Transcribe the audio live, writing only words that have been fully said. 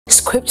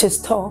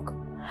Scriptures talk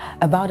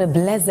about a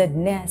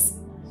blessedness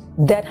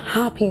that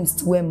happens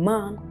to a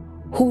man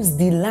whose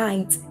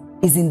delight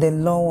is in the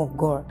law of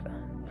God.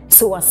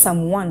 So as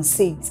Psalm 1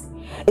 says,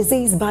 it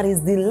says, but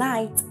his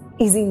delight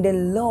is in the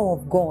law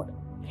of God,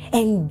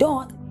 and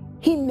doth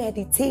he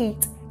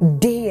meditate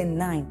day and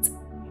night.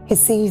 He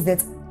says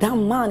that that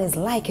man is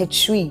like a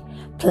tree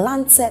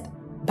planted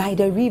by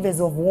the rivers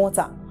of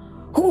water,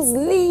 whose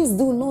leaves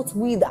do not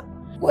wither,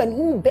 and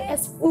who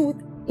bears fruit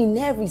in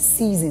every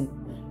season.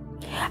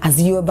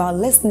 As you're about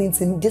listening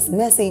to this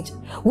message,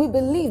 we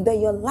believe that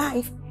your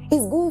life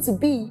is going to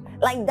be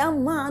like that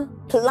man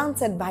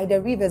planted by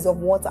the rivers of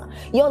water.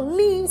 Your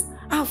leaves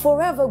are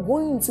forever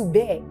going to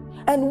bear.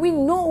 And we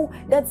know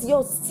that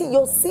your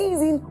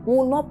season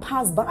will not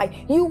pass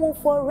by. You will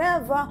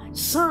forever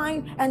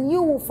shine and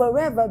you will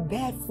forever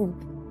bear fruit.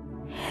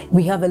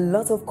 We have a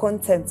lot of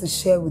content to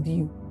share with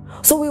you.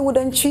 So we would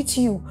entreat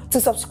you to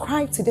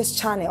subscribe to this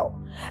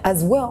channel,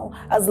 as well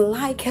as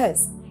like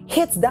us.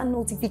 Hit that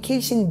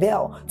notification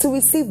bell to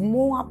receive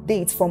more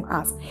updates from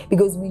us,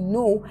 because we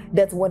know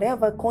that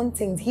whatever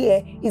content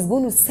here is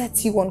going to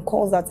set you on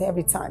course at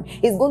every time.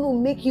 It's going to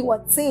make you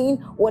attain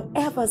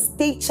whatever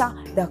stature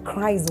that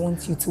Christ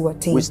wants you to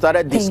attain. We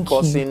started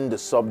discussing the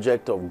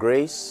subject of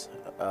grace.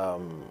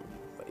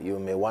 You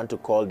may want to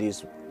call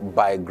this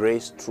By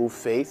Grace Through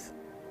Faith,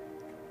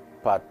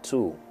 Part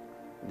 2.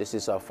 This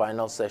is our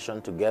final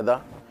session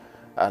together.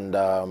 And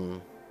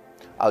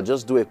I'll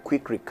just do a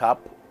quick recap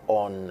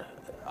on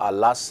our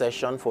last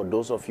session for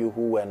those of you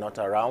who were not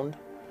around.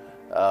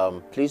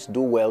 Please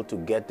do well to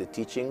get the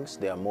teachings.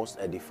 They are most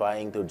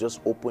edifying. They'll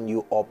just open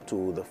you up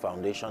to the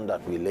foundation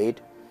that we laid.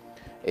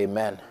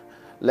 Amen.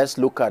 Let's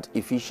look at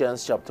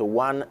Ephesians chapter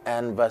 1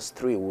 and verse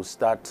 3. We'll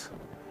start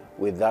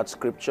with that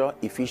scripture.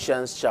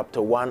 Ephesians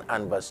chapter 1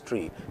 and verse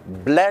 3.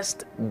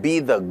 Blessed be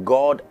the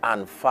God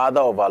and Father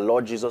of our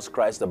Lord Jesus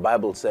Christ, the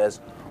Bible says,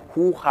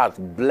 who hath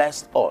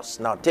blessed us.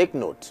 Now take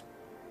note.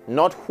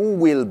 Not who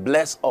will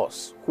bless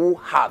us, who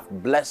hath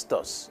blessed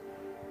us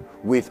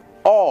with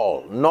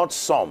all, not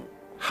some,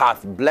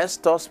 hath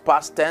blessed us,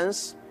 past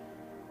tense,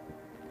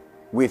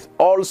 with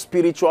all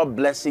spiritual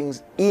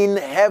blessings in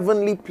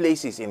heavenly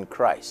places in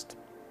Christ.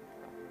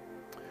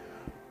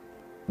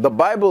 The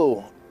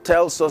Bible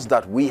tells us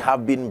that we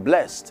have been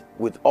blessed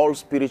with all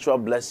spiritual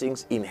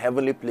blessings in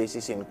heavenly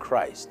places in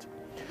Christ.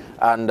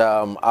 And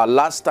our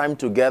last time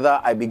together,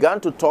 I began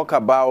to talk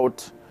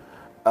about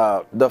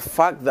the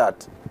fact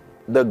that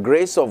the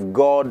grace of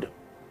God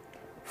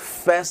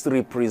first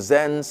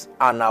represents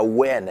an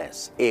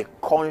awareness, a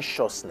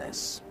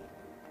consciousness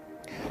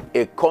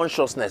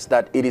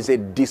that it is a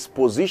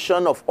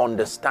disposition of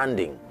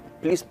understanding.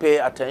 Please pay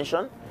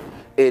attention.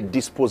 A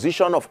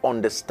disposition of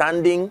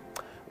understanding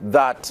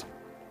that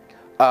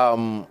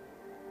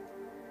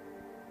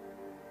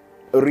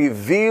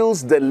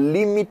reveals the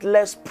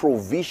limitless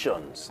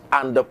provisions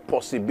and the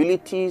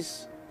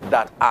possibilities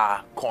that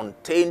are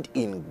contained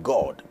in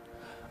God,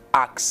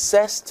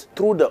 accessed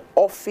through the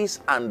office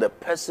and the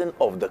person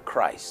of the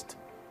Christ.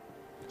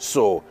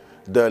 So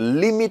the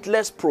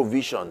limitless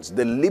provisions,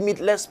 the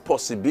limitless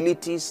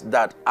possibilities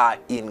that are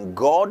in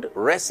God,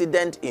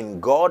 resident in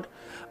God,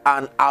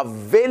 and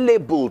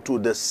available to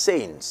the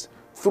saints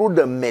through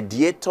the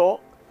mediator,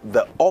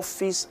 the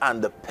office, and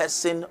the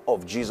person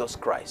of Jesus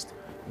Christ.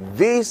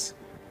 This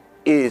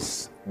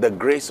is the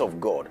grace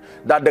of God.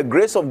 That the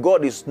grace of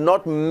God is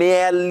not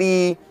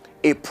merely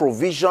a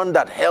provision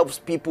that helps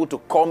people to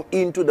come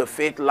into the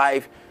faith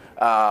life,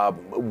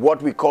 what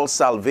we call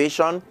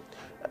salvation.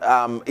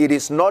 It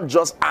is not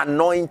just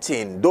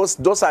anointing.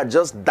 Those are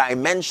just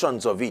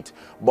dimensions of it.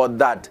 But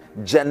that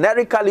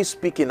generically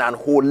speaking and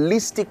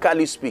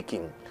holistically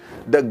speaking,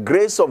 the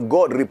grace of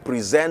God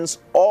represents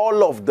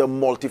all of the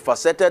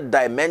multifaceted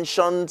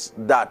dimensions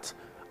that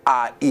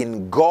are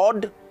in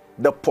God,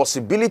 the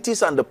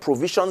possibilities and the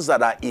provisions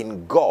that are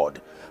in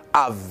God,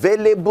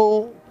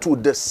 available to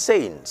the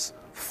saints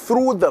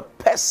through the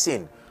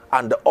person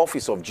and the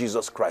office of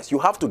Jesus Christ. You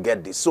have to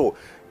get this. So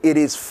it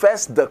is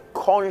first the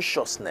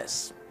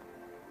consciousness.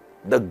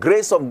 The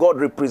grace of God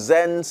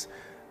represents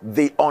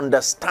the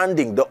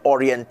understanding, the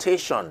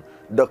orientation,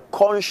 the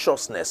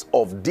consciousness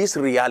of this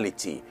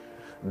reality,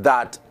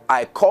 that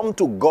I come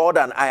to God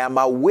and I am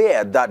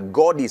aware that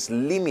God is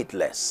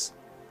limitless.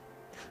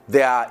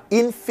 There are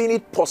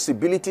infinite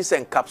possibilities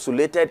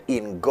encapsulated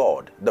in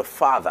God, the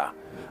Father,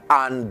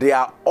 and they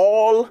are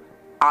all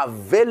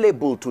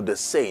available to the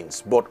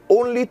saints, but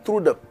only through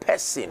the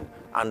person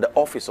and the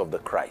office of the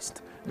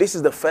Christ. This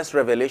is the first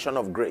revelation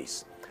of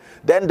grace.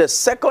 Then the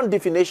second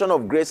definition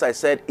of grace, I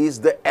said,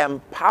 is the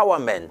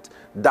empowerment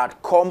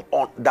that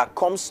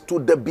comes to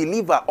the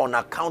believer on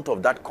account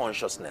of that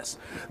consciousness.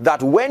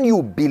 That when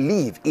you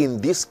believe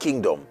in this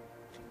kingdom,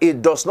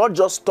 it does not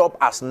just stop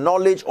as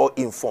knowledge or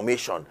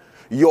information.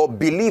 Your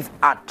belief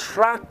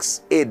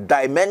attracts a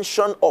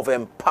dimension of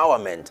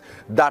empowerment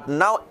that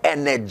now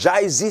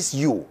energizes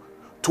you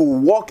to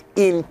walk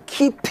in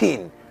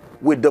keeping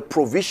with the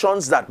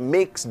provisions that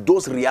makes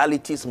those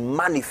realities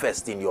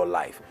manifest in your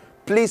life.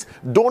 Please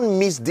don't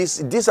miss this.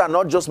 These are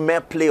not just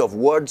mere play of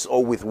words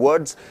or with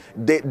words.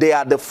 They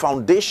are the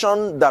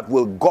foundation that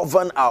will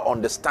govern our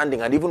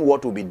understanding and even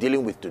what we'll be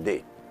dealing with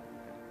today.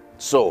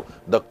 So,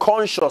 the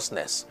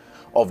consciousness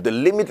of the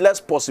limitless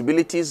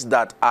possibilities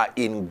that are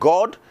in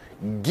God,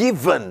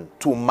 given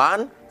to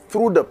man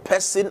through the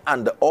person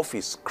and the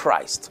office,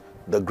 Christ,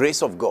 the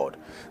grace of God.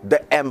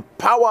 The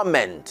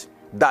empowerment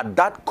that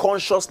that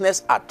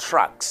consciousness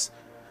attracts,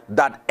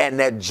 that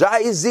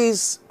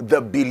energizes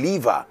the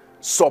believer,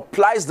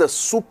 supplies the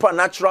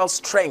supernatural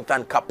strength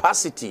and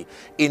capacity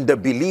in the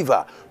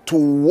believer to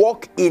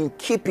walk in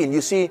keeping.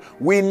 You see,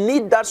 we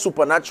need that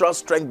supernatural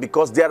strength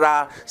because there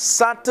are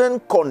certain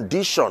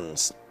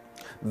conditions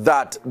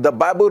that the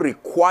Bible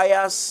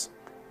requires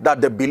that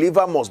the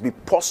believer must be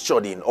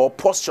postured in or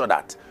postured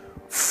at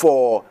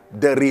for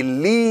the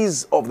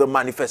release of the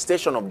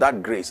manifestation of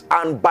that grace.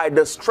 And by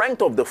the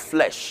strength of the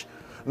flesh,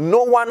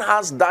 no one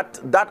has that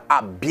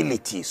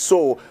ability.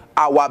 So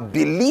our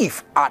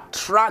belief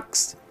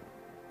attracts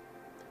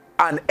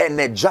an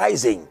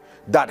energizing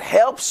that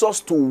helps us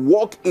to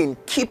walk in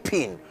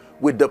keeping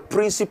with the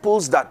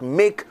principles that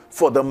make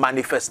for the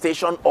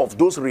manifestation of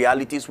those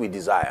realities we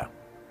desire.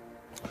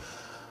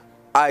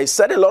 I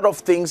said a lot of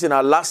things in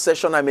our last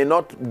session. I may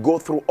not go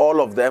through all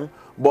of them,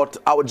 but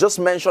I will just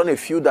mention a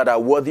few that are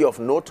worthy of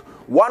note.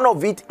 One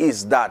of it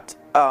is that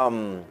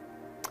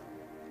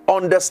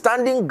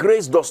understanding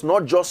grace does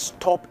not just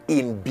stop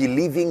in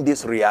believing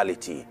this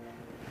reality.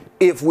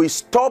 If we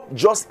stop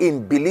just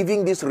in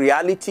believing this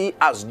reality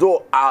as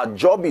though our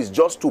job is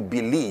just to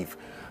believe,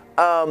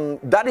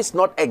 that is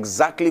not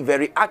exactly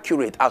very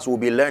accurate, as we'll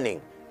be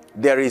learning.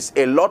 There is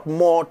a lot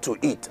more to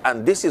it,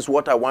 and this is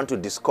what I want to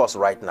discuss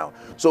right now.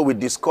 So we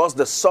discuss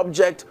the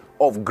subject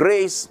of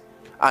grace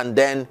and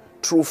then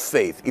through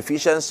faith.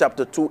 Ephesians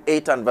chapter 2,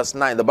 8 and verse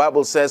 9. The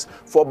Bible says,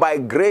 "For by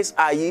grace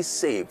are ye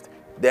saved,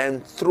 then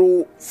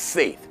through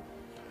faith."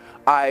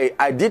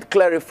 I did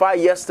clarify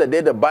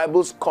yesterday the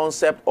Bible's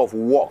concept of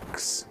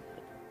works.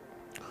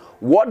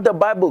 What the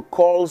Bible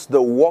calls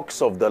the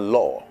works of the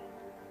law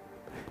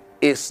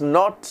is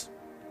not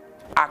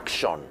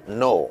action.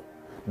 No.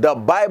 The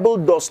Bible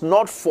does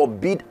not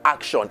forbid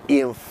action.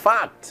 In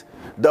fact,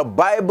 the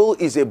Bible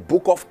is a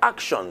book of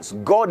actions.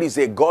 God is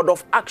a God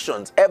of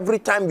actions. Every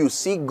time you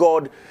see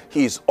God,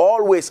 He is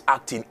always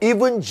acting.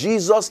 Even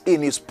Jesus,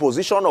 in His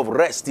position of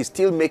rest, is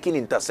still making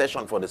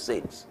intercession for the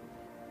saints.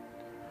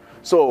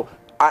 So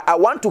I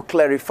want to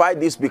clarify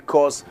this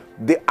because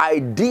the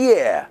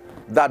idea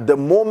that the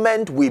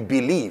moment we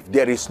believe,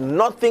 there is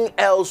nothing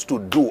else to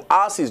do.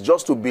 Ours is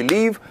just to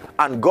believe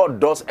and God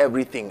does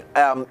everything.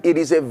 It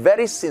is a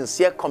very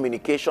sincere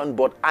communication,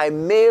 but I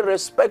may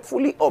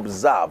respectfully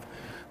observe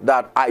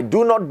that I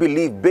do not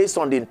believe, based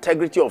on the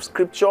integrity of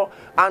Scripture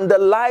and the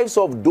lives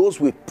of those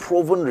with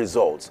proven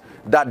results,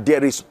 that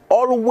there is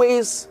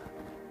always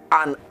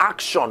an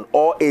action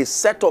or a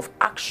set of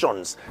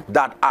actions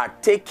that are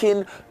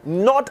taken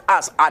not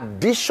as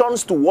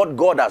additions to what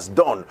God has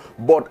done,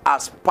 but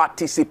as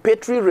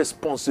participatory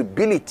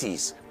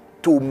responsibilities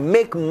to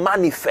make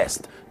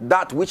manifest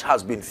that which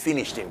has been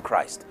finished in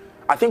Christ.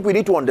 I think we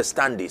need to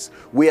understand this.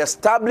 We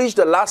established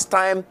the last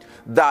time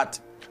that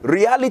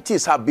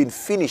realities have been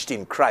finished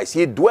in Christ.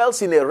 He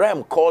dwells in a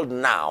realm called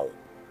now.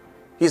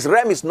 His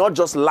realm is not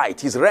just light.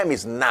 His realm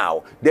is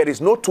now. There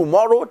is no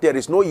tomorrow. There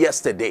is no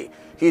yesterday.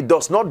 He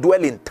does not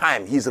dwell in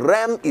time. His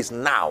realm is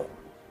now.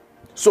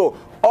 So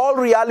all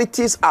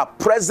realities are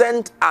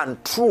present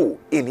and true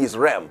in His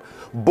realm.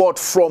 But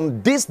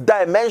from this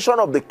dimension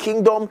of the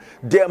kingdom,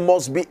 there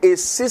must be a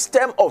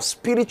system of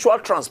spiritual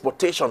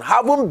transportation.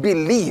 Having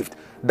believed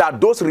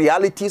that those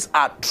realities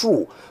are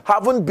true,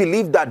 having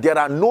believed that there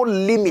are no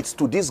limits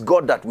to this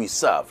God that we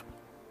serve,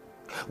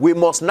 we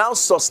must now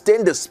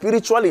sustain the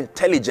spiritual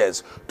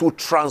intelligence to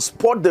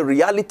transport the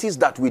realities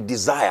that we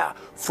desire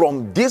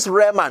from this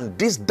realm and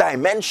this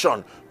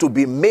dimension to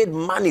be made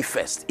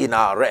manifest in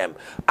our realm.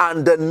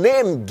 And the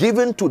name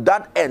given to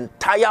that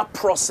entire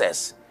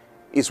process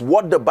is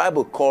what the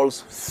Bible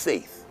calls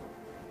faith.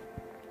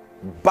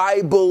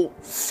 Bible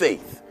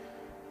faith.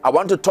 I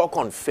want to talk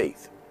on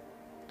faith.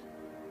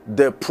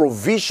 The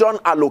provision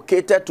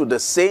allocated to the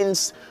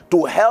saints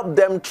to help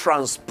them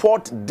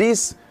transport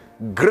this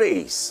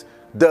grace,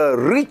 the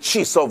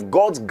riches of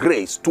God's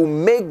grace, to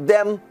make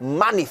them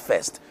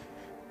manifest.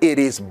 It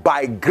is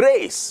by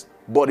grace,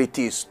 but it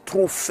is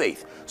through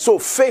faith. So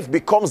faith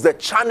becomes the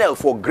channel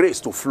for grace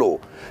to flow.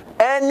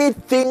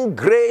 Anything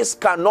grace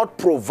cannot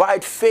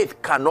provide,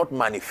 faith cannot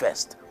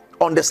manifest.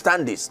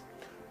 Understand this.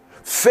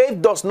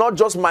 Faith does not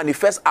just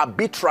manifest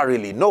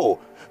arbitrarily. No.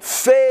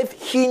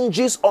 Faith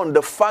hinges on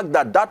the fact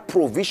that that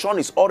provision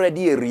is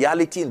already a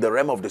reality in the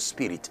realm of the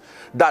Spirit.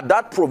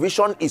 That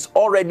provision is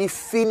already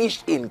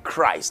finished in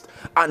Christ.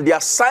 And the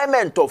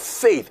assignment of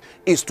faith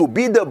is to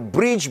be the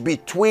bridge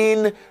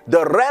between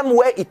the realm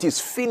where it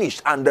is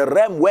finished and the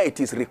realm where it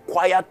is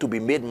required to be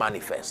made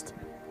manifest.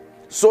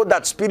 So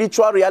that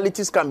spiritual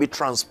realities can be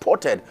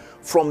transported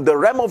from the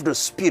realm of the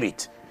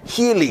Spirit,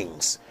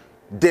 healings,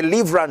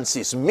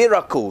 deliverances,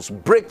 miracles,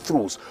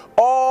 breakthroughs,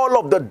 all all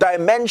of the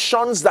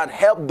dimensions that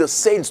help the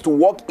saints to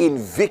walk in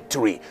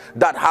victory,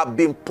 that have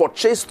been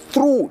purchased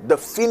through the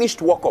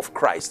finished work of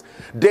Christ,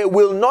 they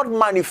will not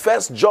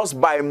manifest just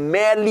by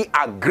merely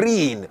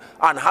agreeing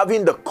and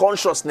having the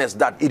consciousness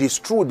that it is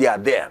true they are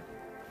there.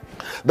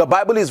 The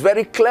Bible is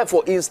very clear,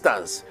 for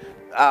instance,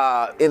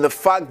 in the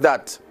fact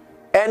that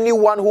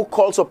anyone who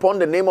calls upon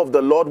the name of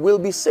the Lord will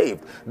be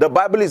saved. The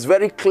Bible is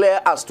very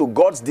clear as to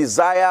God's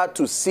desire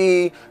to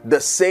see the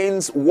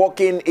saints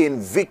walking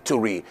in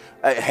victory,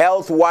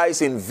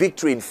 health-wise in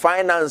victory, in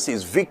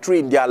finances, victory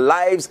in their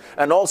lives,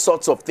 and all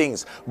sorts of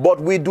things. But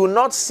we do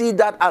not see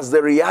that as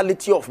the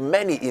reality of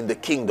many in the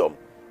kingdom.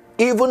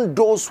 Even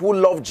those who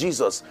love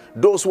Jesus,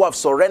 those who have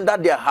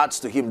surrendered their hearts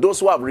to him, those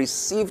who have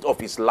received of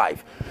his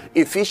life.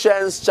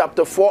 Ephesians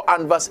chapter 4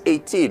 and verse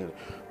 18.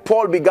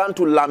 Paul began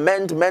to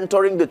lament,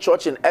 mentoring the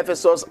church in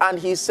Ephesus, and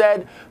he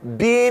said,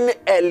 being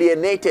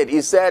alienated,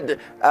 he said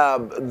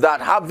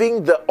that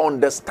having the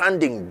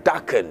understanding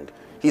darkened.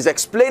 He's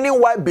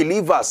explaining why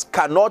believers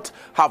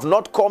have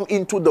not come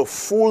into the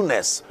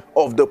fullness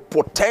of the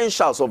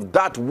potentials of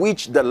that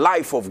which the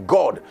life of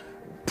God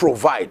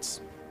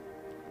provides.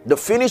 The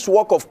finished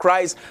work of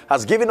Christ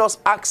has given us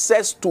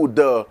access to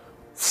the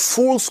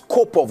full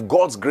scope of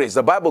God's grace.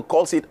 The Bible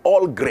calls it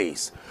all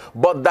grace.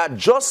 But that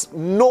just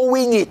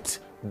knowing it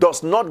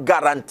does not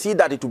guarantee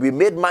that it will be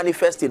made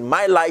manifest in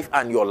my life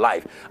and your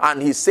life.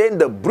 And he's saying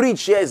the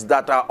breach here is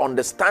that our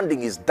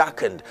understanding is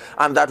darkened,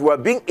 and that we're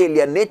being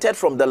alienated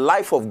from the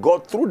life of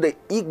God through the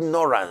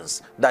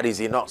ignorance that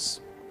is in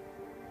us.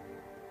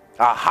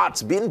 Our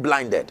hearts being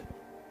blinded.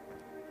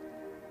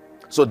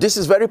 So this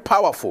is very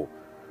powerful.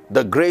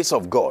 The grace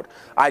of God.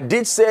 I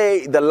did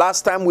say the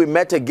last time we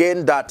met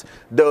again that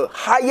the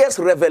highest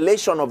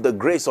revelation of the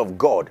grace of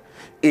God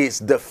is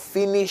the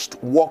finished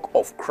work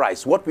of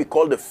Christ. What we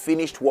call the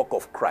finished work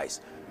of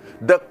Christ.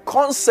 The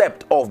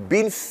concept of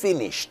being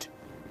finished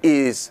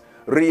is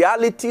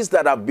realities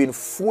that have been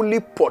fully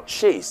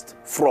purchased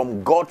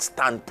from God's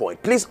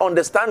standpoint. Please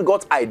understand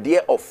God's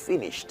idea of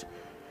finished.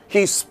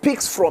 He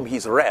speaks from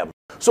his realm.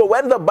 So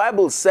when the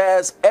Bible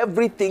says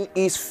everything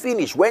is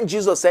finished, when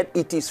Jesus said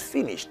it is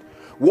finished,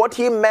 what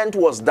he meant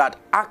was that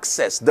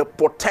access, the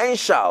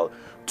potential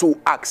to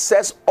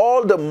access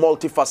all the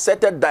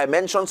multifaceted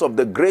dimensions of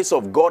the grace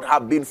of God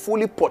have been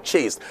fully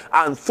purchased.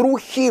 And through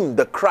him,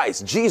 the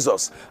Christ,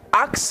 Jesus,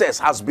 access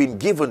has been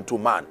given to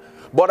man.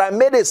 But I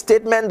made a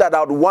statement that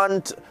I would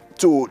want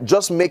to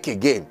just make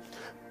again.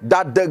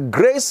 That the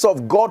grace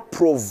of God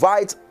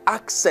provides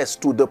access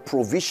to the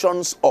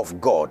provisions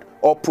of God,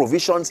 or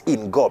provisions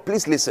in God.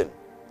 Please listen.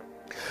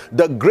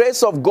 The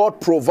grace of God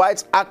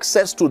provides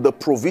access to the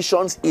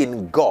provisions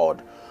in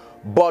God,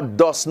 but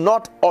does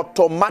not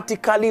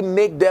automatically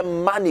make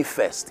them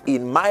manifest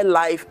in my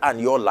life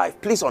and your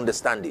life. Please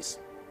understand this.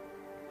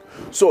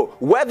 So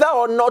whether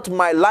or not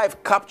my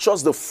life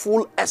captures the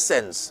full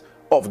essence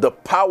of the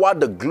power,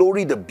 the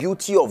glory, the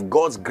beauty of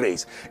God's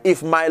grace,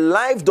 if my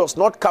life does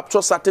not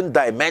capture certain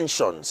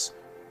dimensions,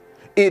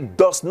 it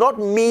does not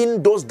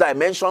mean those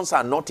dimensions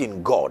are not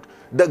in God.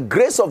 The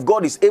grace of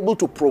God is able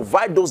to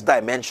provide those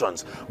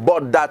dimensions,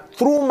 but that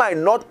through my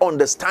not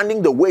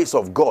understanding the ways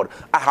of God,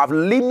 I have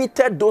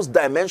limited those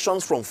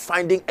dimensions from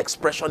finding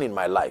expression in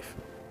my life.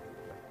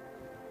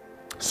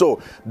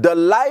 So the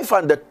life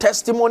and the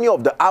testimony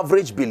of the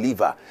average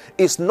believer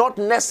is not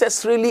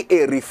necessarily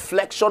a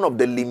reflection of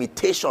the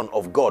limitation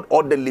of God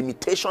or the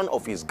limitation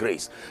of his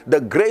grace.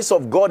 The grace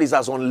of God is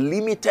as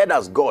unlimited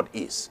as God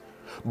is.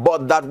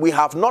 But that we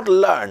have not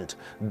learned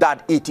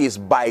that it is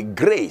by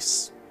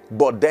grace,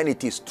 but then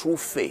it is through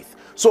faith.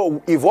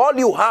 So if all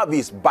you have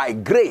is by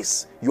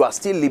grace, you are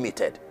still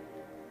limited.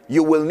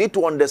 You will need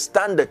to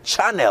understand the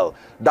channel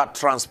that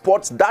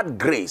transports that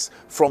grace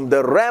from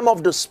the realm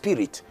of the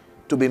Spirit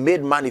to be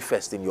made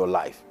manifest in your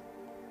life.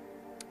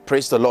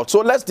 Praise the Lord.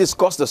 So let's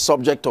discuss the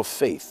subject of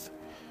faith.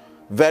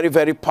 Very,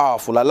 very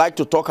powerful. I like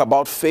to talk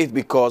about faith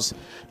because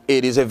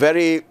it is a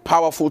very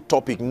powerful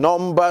topic.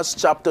 Numbers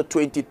chapter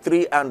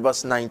 23 and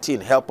verse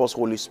 19. Help us,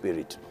 Holy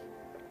Spirit.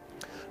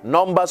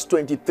 Numbers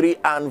 23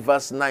 and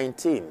verse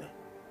 19.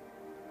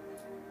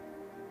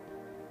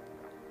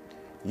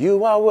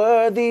 You are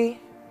worthy,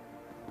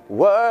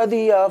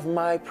 worthy of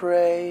my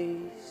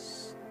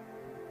praise.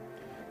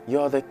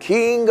 You're the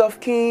King of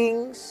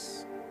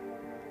kings,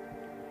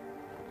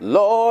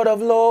 Lord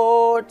of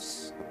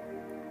lords.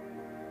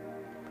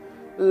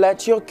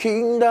 Let your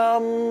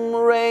kingdom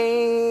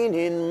reign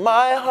in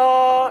my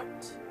heart.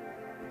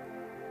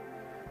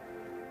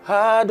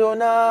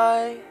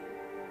 Adonai,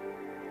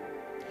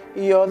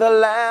 you're the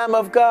Lamb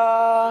of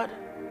God.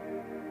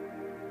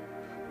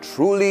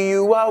 Truly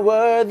you are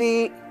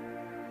worthy,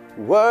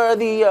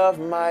 worthy of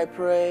my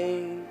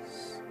praise.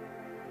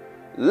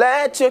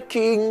 Let your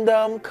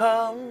kingdom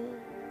come.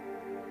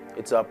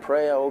 It's our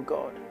prayer, oh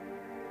God.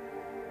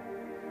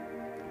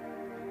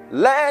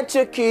 Let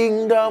your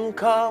kingdom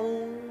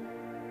come.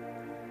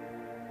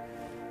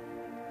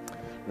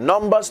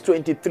 Numbers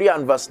 23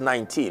 and verse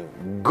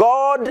 19.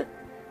 God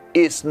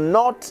is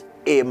not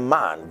a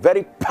man.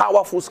 Very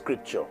powerful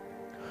scripture.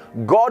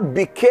 God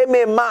became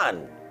a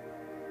man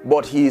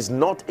but he is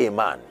not a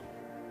man.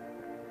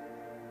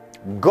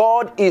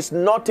 God is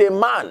not a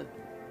man.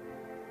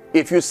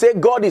 If you say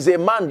God is a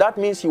man, that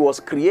means he was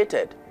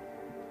created.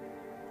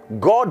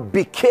 God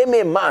became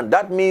a man.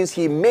 That means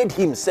he made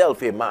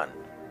himself a man.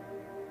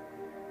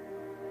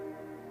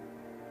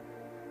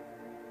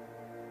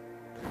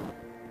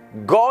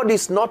 God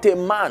is not a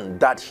man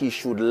that he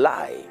should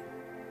lie,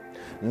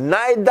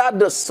 neither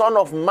the Son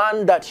of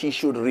Man that he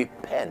should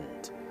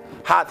repent.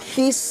 Hath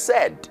he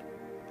said,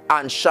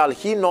 and shall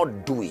he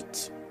not do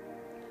it?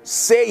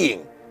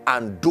 Saying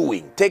and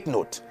doing. Take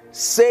note.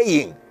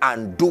 Saying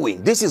and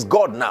doing. This is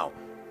God now.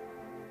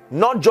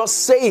 Not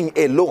just saying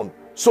alone.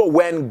 So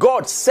when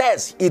God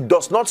says, he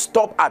does not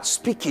stop at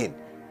speaking.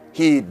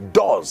 He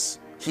does.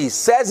 He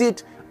says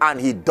it and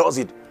he does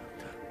it.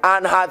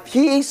 And hath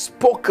he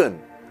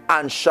spoken,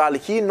 and shall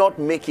he not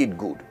make it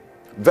good?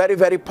 Very,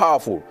 very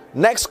powerful.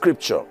 Next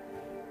scripture.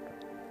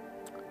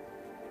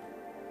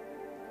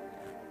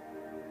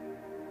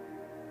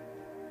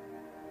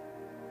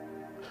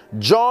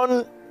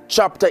 John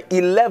chapter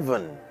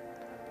 11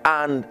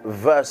 and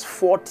verse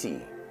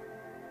 40.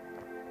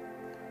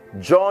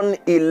 John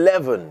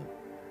 11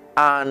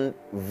 and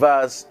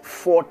verse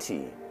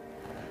 40.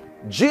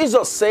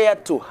 Jesus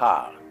said to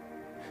her,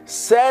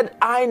 said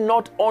I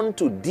not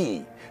unto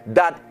thee,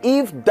 that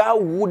if thou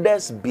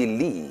wouldest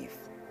believe,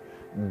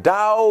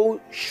 thou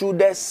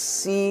shouldest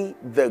see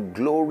the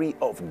glory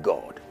of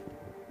God.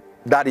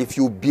 That if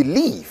you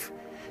believe,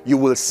 you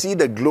will see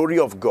the glory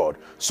of God.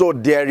 So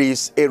there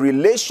is a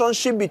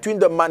relationship between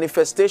the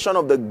manifestation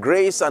of the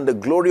grace and the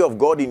glory of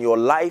God in your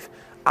life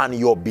and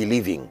your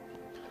believing.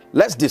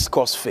 Let's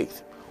discuss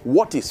faith.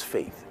 What is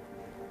faith?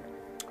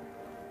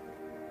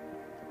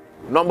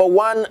 Number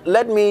one,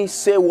 let me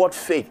say what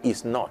faith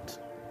is not.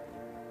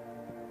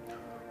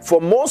 For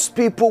most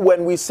people,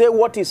 when we say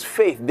what is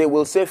faith, they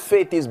will say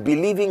faith is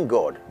believing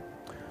God.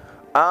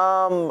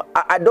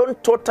 I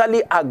don't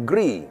totally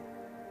agree.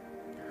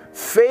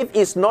 Faith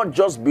is not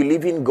just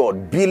believing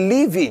God.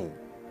 Believing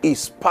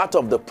is part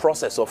of the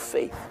process of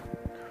faith.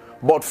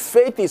 But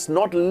faith is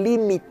not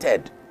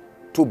limited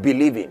to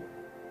believing.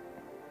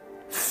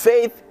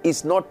 Faith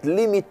is not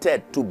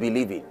limited to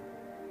believing.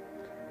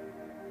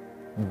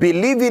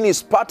 Believing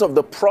is part of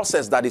the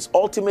process that is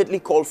ultimately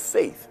called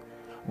faith.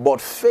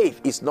 But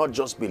faith is not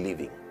just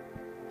believing.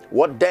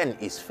 What then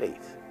is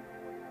faith?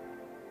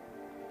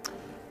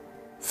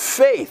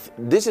 Faith,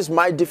 this is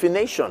my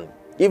definition.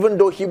 Even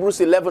though Hebrews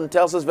 11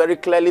 tells us very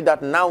clearly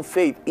that now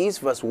faith is,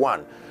 verse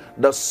 1,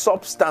 the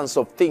substance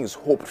of things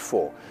hoped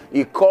for.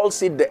 He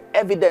calls it the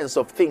evidence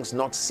of things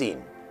not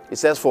seen. It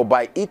says, for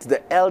by it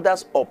the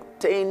elders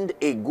obtained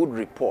a good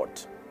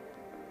report.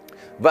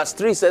 Verse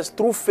 3 says,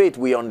 through faith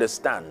we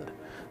understand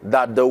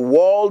that the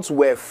worlds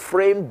were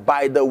framed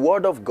by the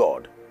word of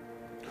God,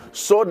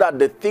 so that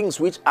the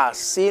things which are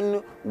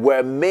seen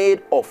were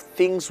made of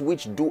things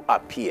which do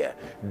appear.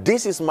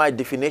 This is my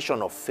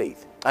definition of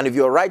faith. And if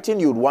you're writing,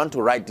 you'd want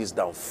to write this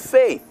down.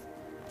 Faith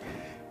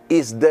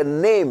is the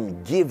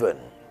name given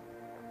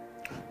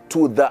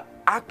to the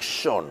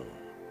action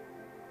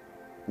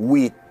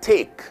we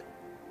take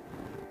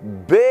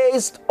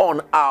based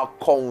on our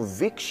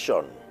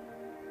conviction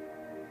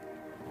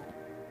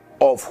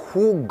of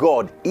who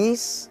God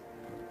is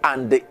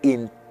and the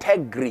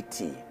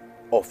integrity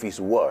of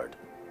his word.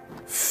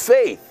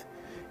 Faith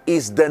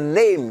is the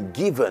name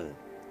given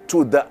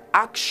to the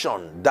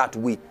action that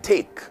we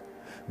take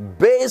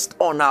based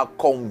on our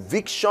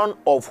conviction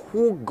of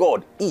who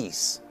God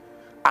is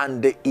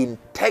and the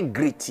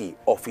integrity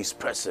of his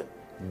person.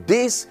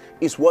 This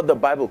is what the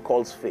Bible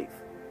calls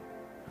faith.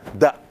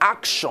 The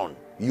action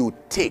you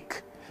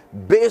take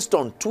based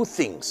on two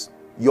things: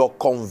 your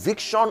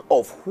conviction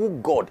of who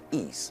God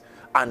is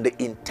and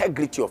the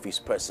integrity of his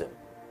person.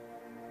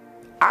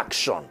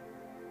 Action.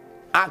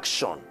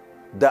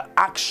 The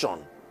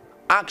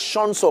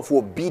actions of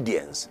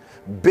obedience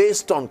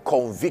based on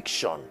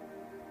conviction.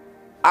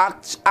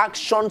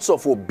 Actions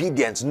of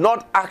obedience,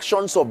 not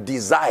actions of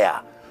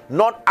desire,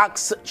 not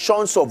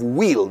actions of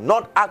will,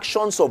 not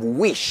actions of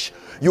wish.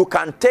 You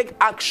can take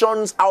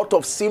actions out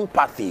of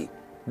sympathy.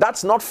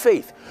 That's not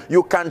faith.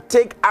 You can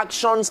take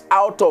actions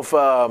out of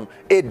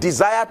a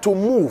desire to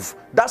move.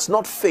 That's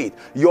not faith.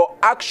 Your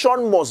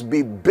action must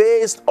be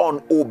based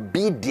on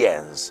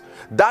obedience.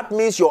 That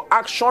means your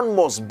action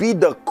must be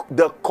the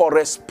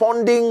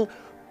corresponding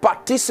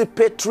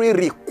participatory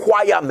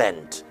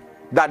requirement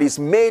that is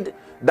made,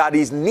 that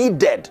is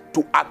needed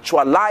to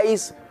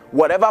actualize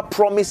whatever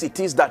promise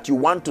it is that you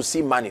want to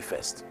see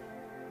manifest.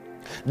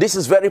 This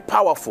is very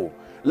powerful.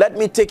 Let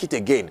me take it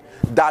again.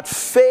 That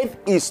faith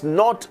is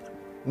not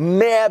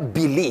mere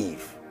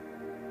belief.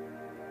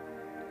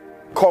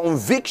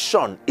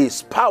 Conviction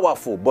is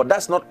powerful, but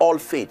that's not all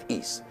faith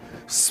is.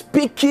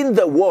 Speaking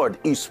the word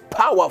is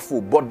powerful,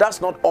 but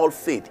that's not all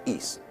faith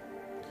is.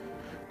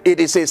 It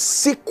is a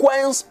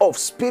sequence of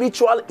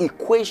spiritual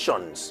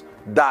equations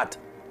that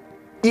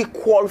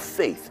equal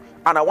faith,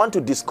 and I want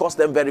to discuss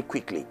them very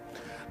quickly.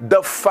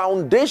 The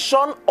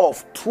foundation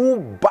of true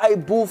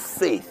Bible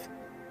faith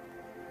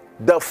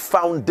the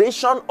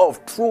foundation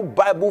of true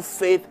Bible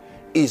faith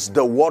is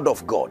the Word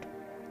of God.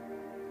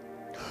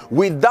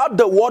 Without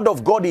the Word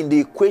of God in the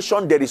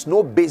equation, there is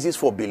no basis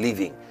for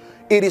believing.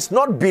 It is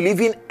not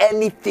believing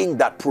anything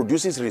that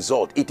produces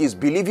result. It is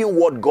believing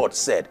what God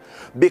said.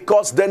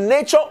 Because the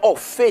nature of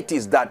faith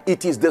is that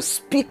it is the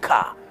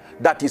speaker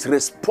that is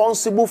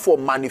responsible for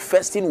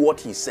manifesting what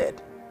he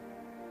said.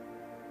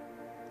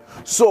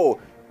 So,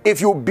 if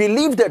you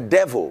believe the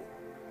devil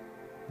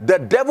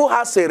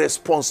has a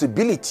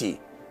responsibility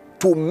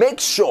to make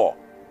sure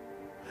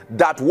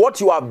that what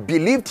you have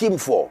believed him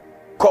for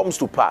comes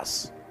to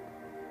pass.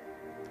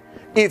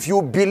 If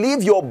you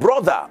believe your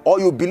brother, or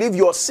you believe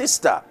your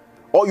sister,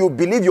 or you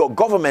believe your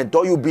government,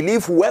 or you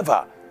believe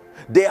whoever,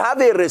 they have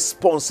a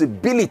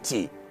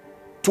responsibility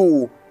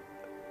to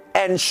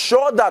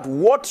ensure that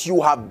what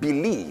you have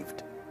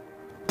believed,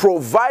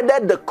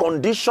 provided the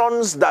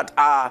conditions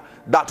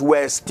that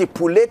were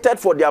stipulated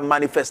for their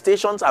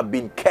manifestations have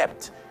been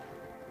kept,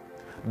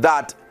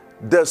 that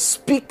the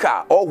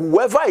speaker or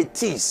whoever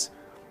it is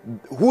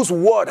whose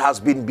word has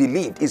been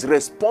believed is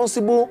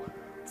responsible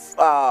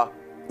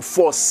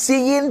for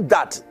seeing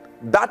that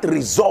that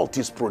result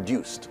is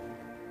produced.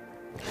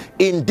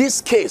 In this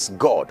case,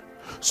 God.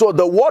 So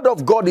the Word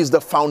of God is the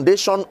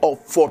foundation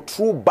for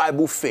true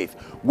Bible faith.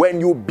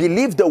 When you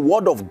believe the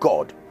Word of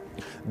God,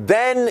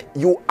 then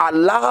you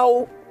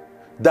allow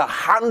the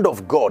hand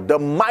of God, the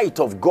might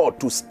of God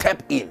to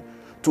step in,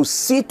 to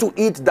see to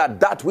it that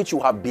that which you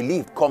have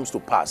believed comes to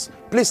pass.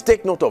 Please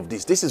take note of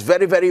this. This is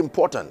very, very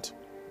important.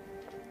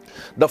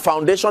 The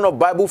foundation of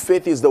Bible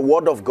faith is the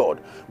Word of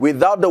God.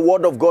 Without the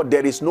Word of God,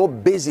 there is no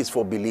basis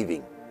for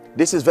believing.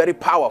 This is very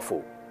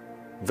powerful.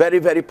 Very,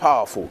 very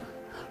powerful.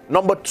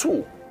 Number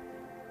 2,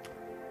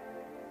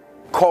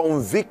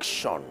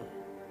 conviction.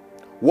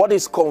 What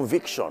is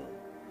conviction?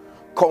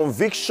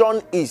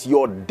 Conviction is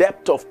your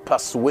depth of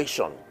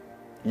persuasion.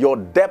 Your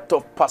depth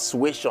of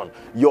persuasion.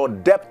 Your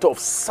depth of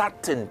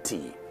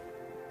certainty.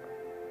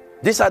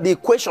 These are the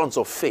equations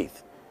of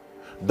faith.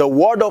 The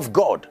Word of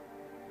God,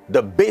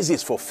 the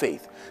basis for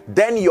faith.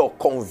 Then your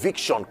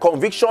conviction.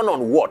 Conviction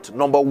on what?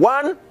 Number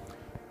 1,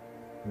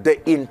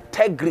 the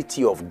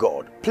integrity of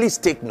God. Please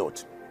take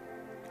note.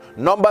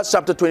 Numbers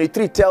chapter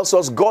 23 tells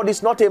us God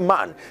is not a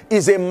man,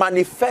 is a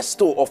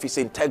manifesto of his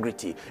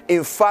integrity.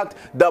 In fact,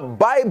 the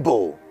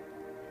Bible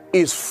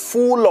is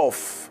full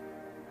of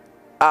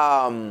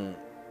a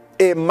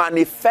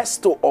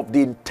manifesto of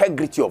the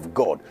integrity of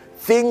God.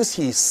 Things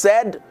he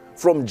said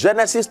from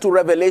Genesis to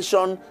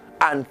Revelation,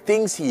 and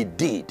things he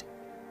did.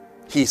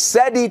 He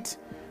said it,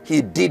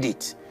 he did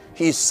it.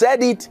 He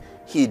said it,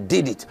 he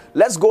did it.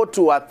 Let's go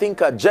to, I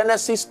think,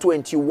 Genesis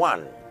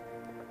 21.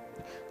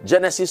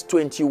 Genesis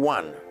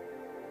 21.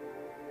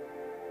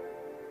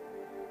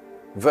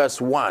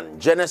 Verse 1.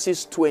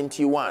 Genesis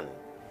 21.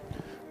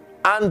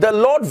 And the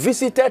Lord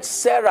visited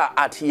Sarah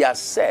as he had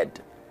said,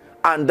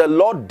 and the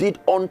Lord did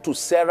unto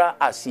Sarah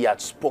as he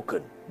had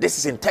spoken. This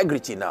is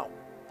integrity now.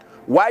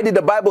 Why did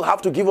the Bible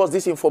have to give us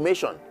this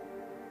information?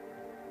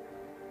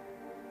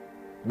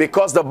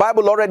 Because the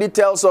Bible already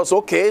tells us,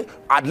 okay,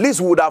 at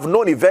least we would have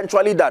known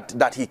eventually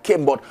that he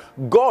came. But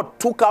God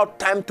took out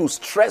time to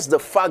stress the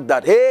fact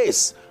that, hey,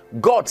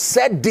 God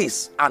said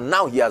this, and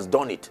now he has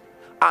done it.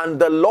 And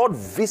the Lord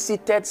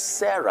visited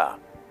Sarah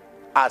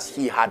as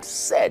he had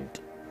said.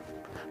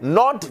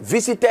 Not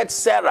visited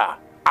Sarah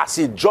as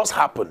it just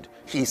happened.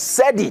 He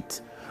said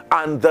it,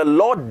 and the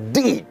Lord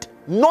did.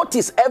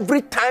 Notice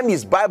every time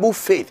is Bible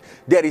faith,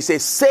 there is a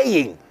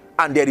saying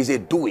and there is a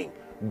doing.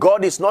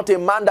 God is not a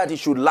man that he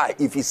should lie.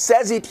 If he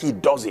says it, he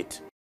does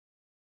it.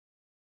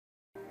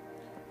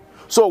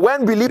 So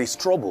when belief is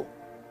trouble,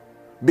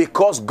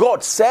 because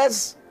God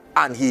says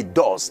and he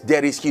does,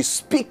 there is his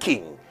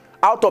speaking.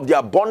 Out of the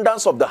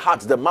abundance of the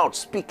heart, the mouth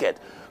speaketh.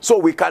 So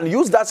we can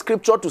use that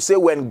scripture to say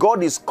when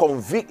God is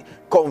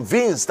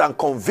convinced and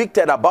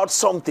convicted about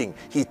something,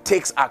 he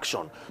takes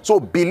action. So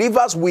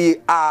believers, we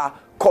are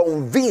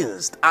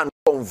convinced and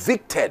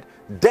convicted,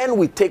 then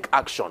we take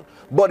action.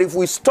 But if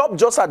we stop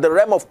just at the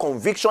realm of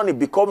conviction, it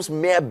becomes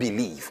mere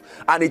belief.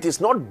 And it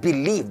is not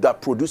belief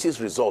that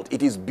produces result.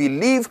 It is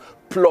belief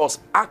plus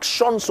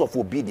actions of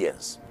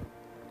obedience.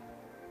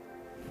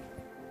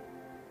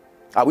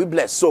 Are we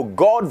blessed? So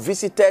God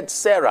visited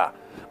Sarah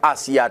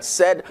as he had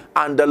said,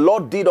 and the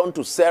Lord did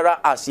unto Sarah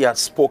as he had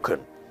spoken.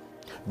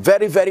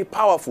 Very, very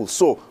powerful.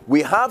 So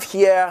we have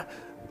here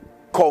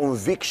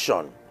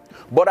conviction.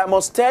 But I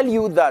must tell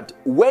you that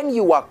when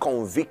you are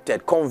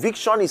convicted,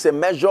 conviction is a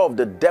measure of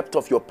the depth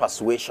of your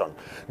persuasion.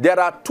 There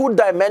are 2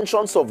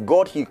 dimensions of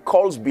God he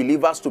calls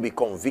believers to be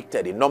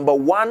convicted in. Number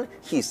 1,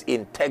 his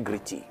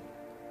integrity.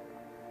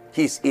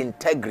 His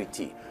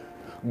integrity.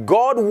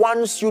 God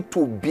wants you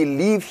to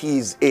believe he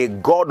is a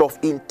God of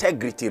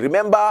integrity.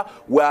 Remember,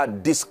 we are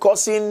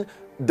discussing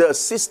the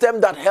system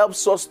that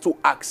helps us to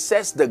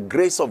access the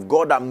grace of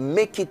God and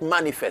make it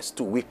manifest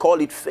too. We call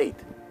it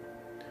faith.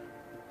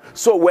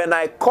 So when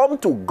I come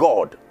to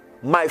God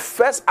my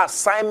first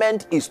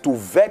assignment is to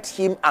vet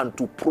him and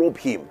to probe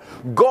him.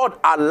 God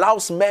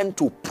allows men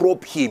to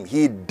probe him.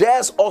 He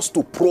dares us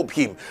to probe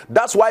him.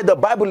 That's why the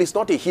Bible is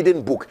not a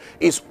hidden book.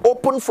 It's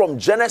open from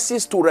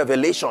Genesis to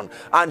Revelation,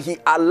 and he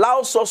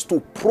allows us to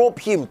probe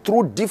him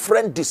through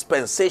different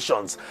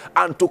dispensations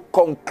and to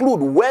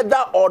conclude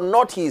whether or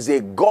not he is a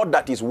God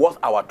that is worth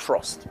our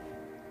trust.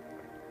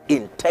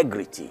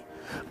 Integrity.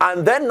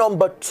 And then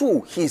number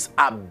 2, his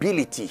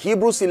ability.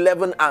 Hebrews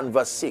 11 and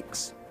verse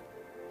 6.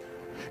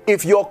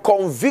 If your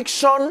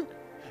conviction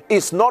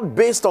is not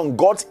based on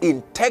God's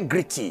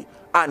integrity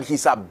and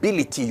his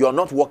ability, you're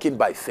not walking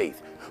by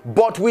faith.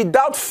 But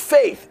without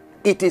faith,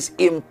 it is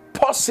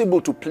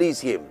impossible to please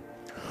him.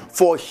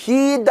 For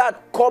he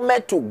that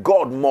cometh to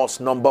God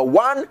must, number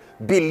 1,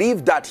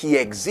 believe that he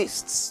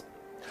exists.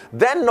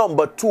 Then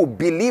number 2,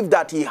 believe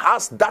that he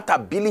has that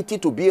ability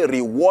to be a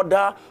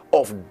rewarder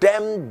of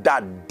them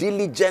that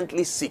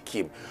diligently seek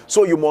him.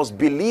 So you must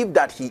believe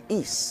that he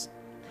is.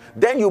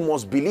 Then you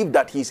must believe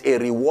that he's a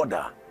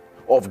rewarder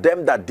of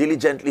them that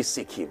diligently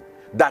seek him,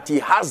 that he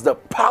has the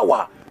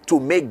power to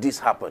make this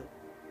happen.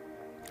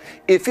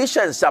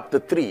 Ephesians chapter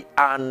 3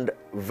 and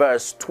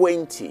verse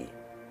 20.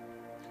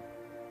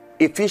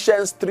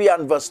 Ephesians 3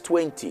 and verse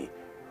 20.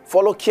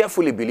 Follow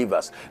carefully,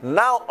 believers.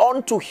 Now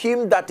unto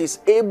him that is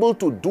able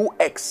to do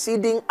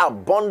exceeding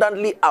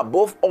abundantly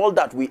above all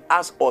that we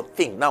ask or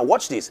think. Now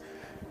watch this.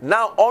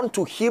 Now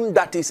unto him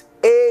that is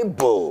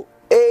able.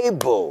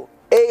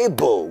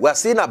 We're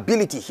seeing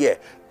ability here.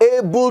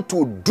 Able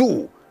to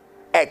do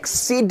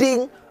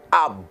exceeding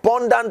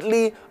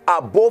abundantly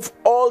above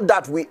all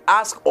that we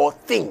ask or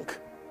think.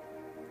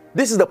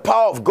 This is the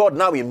power of God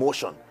now in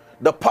motion.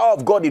 The power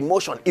of God in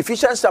motion.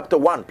 Ephesians chapter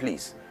 1,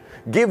 please.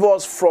 Give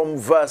us from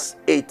verse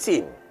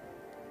 18.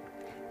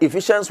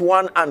 Ephesians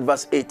 1 and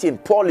verse 18.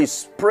 Paul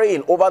is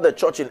praying over the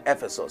church in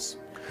Ephesus,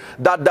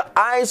 that the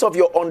eyes of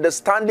your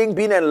understanding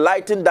being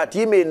enlightened, that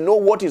ye may know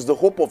what is the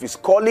hope of his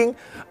calling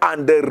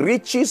and the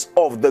riches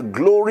of the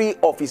glory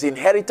of his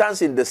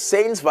inheritance in the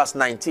saints. Verse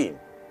 19.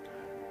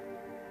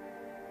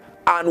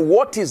 And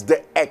what is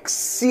the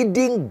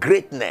exceeding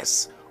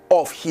greatness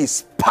of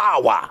his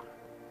power?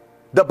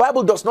 The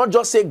Bible does not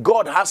just say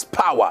God has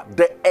power.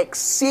 The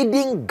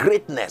exceeding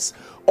greatness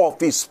of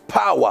his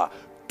power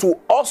to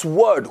us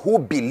word who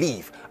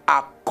believe,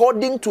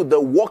 according to the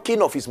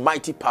working of his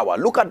mighty power.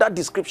 Look at that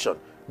description.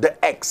 The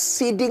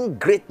exceeding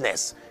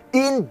greatness,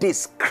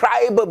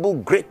 indescribable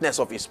greatness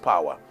of his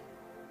power.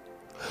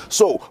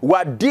 So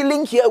we're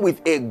dealing here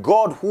with a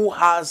God who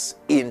has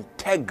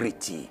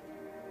integrity.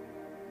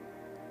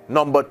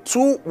 Number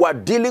 2, we're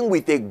dealing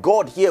with a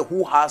God here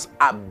who has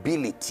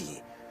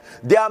ability.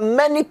 There are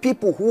many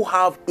people who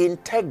have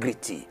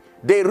integrity.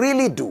 They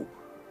really do.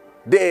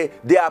 There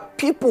are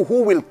people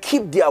who will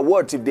keep their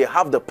words if they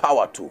have the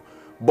power to.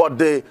 But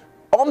the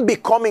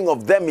unbecoming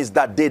of them is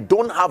that they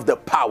don't have the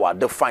power,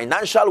 the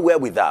financial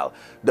wherewithal,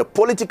 the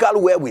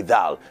political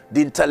wherewithal,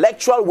 the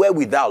intellectual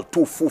wherewithal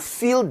to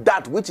fulfill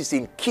that which is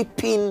in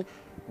keeping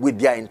with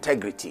their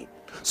integrity.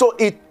 So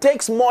it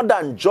takes more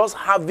than just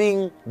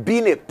being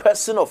a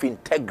person of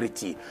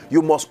integrity.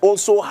 You must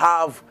also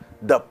have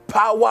the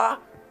power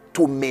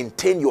to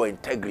maintain your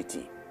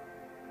integrity.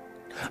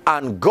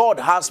 And God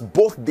has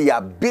both the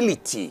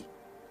ability,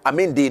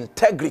 the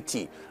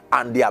integrity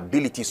and the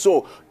ability.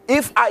 So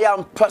if I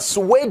am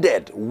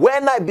persuaded,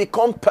 when I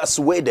become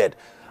persuaded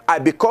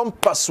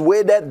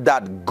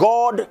that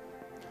God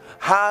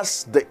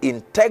has the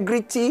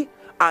integrity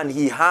and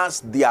he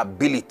has the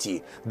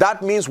ability.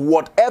 That means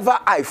whatever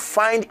I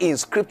find in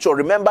scripture,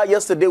 remember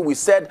yesterday we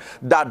said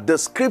that the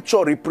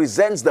scripture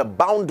represents the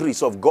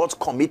boundaries of God's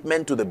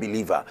commitment to the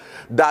believer.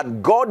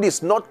 That God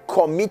is not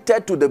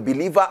committed to the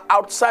believer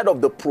outside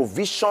of the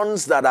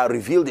provisions that are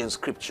revealed in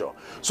scripture.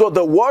 So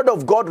the word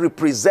of God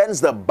represents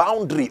the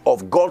boundary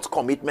of God's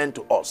commitment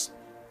to us.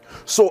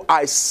 So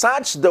I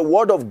search the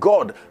word of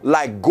God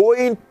like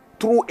going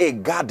through a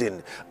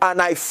garden,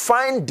 and I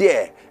find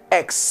there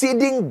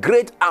exceeding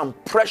great and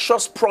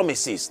precious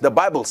promises. The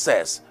Bible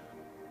says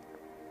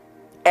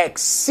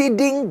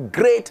exceeding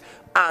great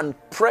and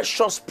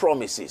precious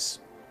promises.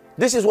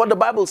 This is what the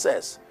Bible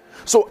says.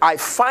 So I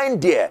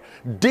find there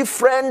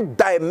different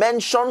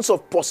dimensions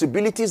of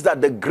possibilities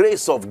that the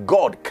grace of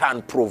God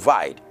can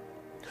provide.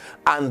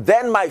 And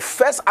then my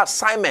first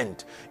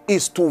assignment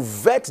is to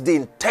vet the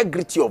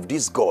integrity of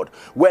this God.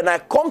 When I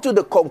come to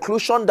the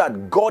conclusion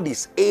that God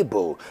is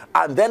able,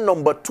 and then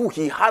number 2,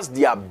 he has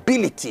the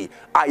ability,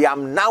 I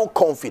am now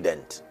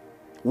confident.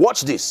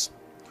 Watch this.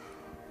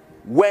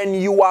 When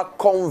you are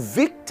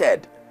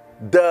convicted,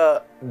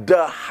 the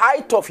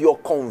height of your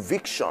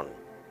conviction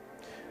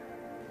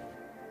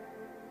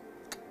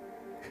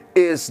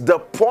is the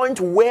point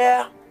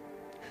where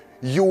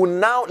you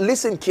now,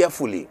 listen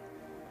carefully,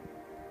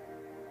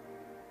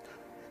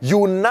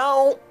 you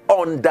now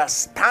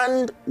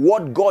understand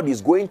what God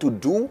is going to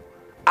do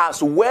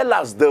as well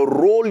as the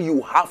role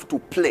you have to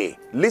play.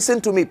 Listen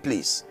to me,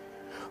 please.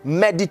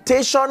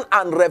 Meditation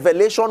and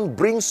revelation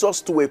brings us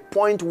to a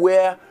point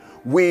where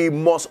we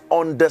must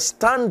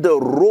understand the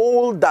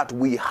role that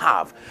we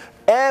have.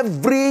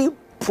 Every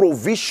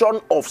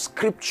provision of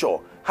Scripture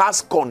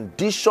has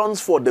conditions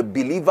for the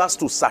believers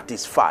to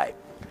satisfy.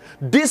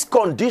 These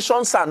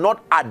conditions are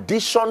not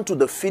addition to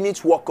the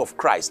finished work of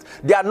Christ.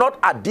 They are not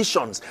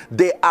additions.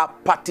 They are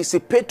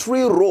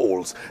participatory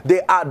roles.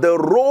 They are the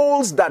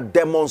roles that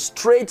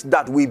demonstrate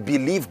that we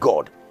believe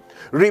God.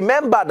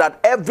 Remember that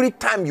every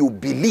time you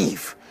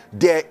believe,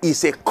 there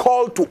is a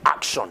call to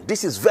action.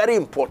 This is very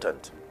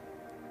important.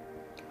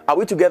 Are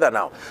we together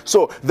now?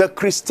 So the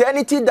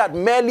Christianity that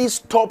merely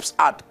stops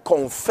at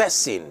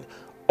confessing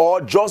or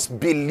just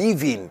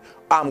believing,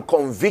 I'm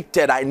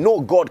convicted, I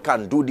know God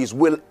can do this,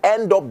 will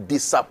end up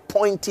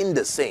disappointing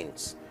the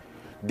saints.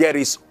 There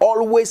is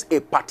always a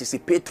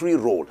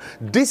participatory role.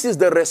 This is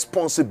the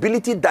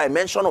responsibility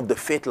dimension of the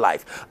faith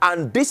life.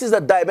 And this is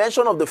the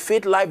dimension of the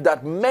faith life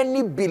that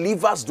many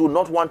believers do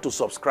not want to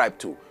subscribe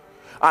to.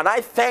 And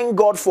I thank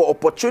God for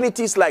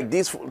opportunities like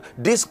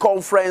this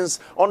conference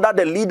under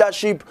the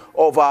leadership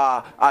of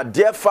our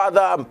dear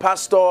father and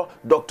pastor,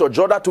 Dr.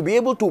 Joda, to be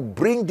able to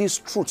bring these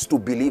truths to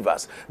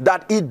believers,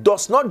 that it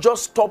does not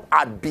just stop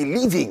at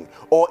believing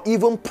or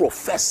even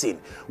professing.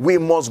 We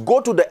must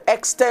go to the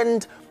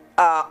extent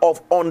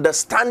of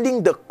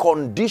understanding the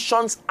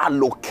conditions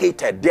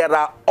allocated. There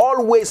are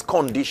always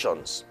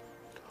conditions.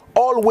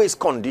 Always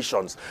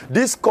conditions.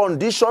 These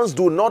conditions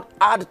do not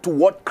add to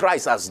what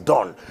Christ has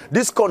done.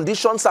 These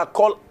conditions are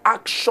called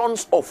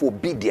actions of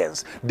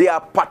obedience. They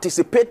are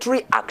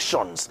participatory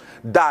actions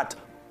that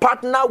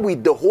partner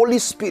with the Holy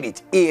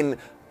Spirit in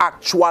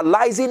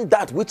actualizing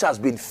that which has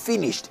been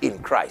finished in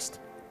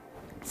Christ.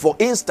 For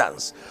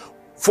instance,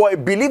 for a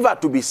believer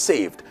to be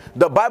saved,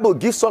 the Bible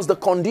gives us the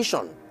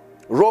condition.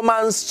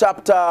 Romans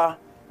chapter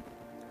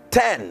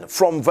 10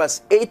 from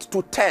verse 8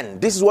 to 10.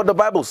 This is what the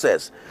Bible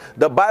says.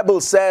 The Bible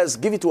says,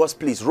 give it to us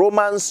please.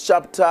 Romans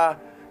chapter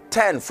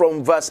 10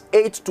 from verse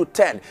 8 to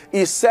 10.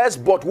 It says,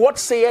 but what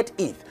saith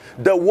it?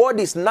 The word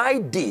is nigh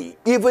thee,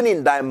 even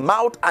in thy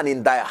mouth and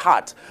in thy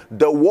heart.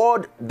 The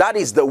word, that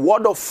is the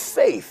word of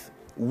faith,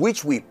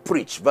 which we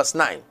preach. Verse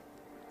 9.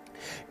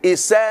 It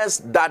says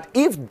that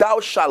if thou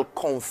shalt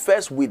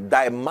confess with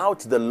thy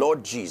mouth the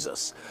Lord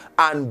Jesus,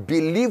 and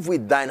believe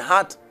with thine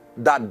heart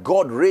that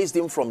God raised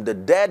him from the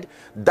dead,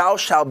 thou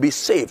shalt be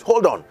saved.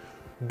 Hold on.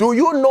 Do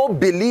you know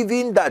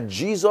believing that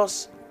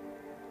Jesus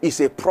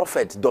is a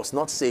prophet does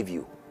not save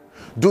you?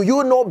 Do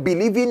you know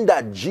believing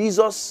that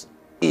Jesus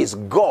is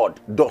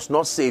God does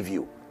not save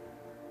you?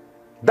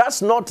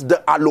 That's not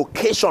the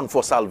allocation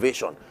for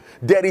salvation.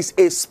 There is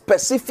a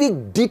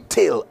specific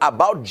detail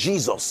about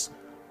Jesus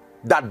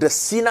that the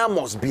sinner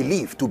must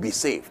believe to be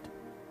saved.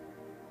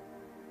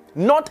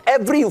 Not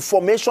every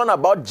information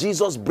about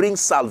Jesus brings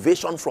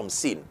salvation from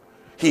sin.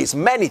 He is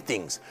many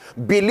things.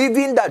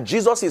 Believing that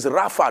Jesus is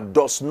Rapha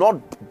does not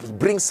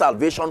bring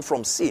salvation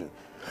from sin.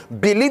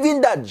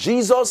 Believing that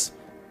Jesus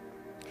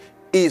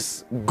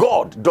is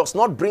God does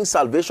not bring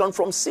salvation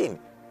from sin.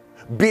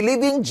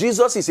 Believing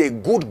Jesus is a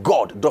good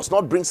God does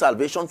not bring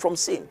salvation from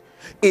sin.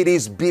 It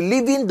is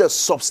believing the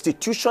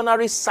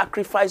substitutionary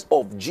sacrifice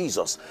of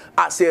Jesus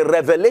as a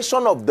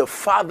revelation of the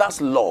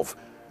Father's love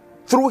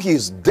through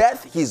his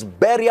death, his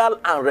burial,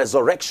 and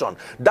resurrection.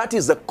 That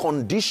is the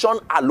condition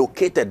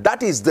allocated.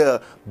 That is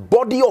the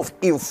body of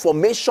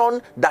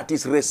information that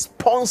is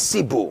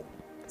responsible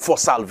for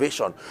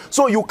salvation.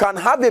 So you can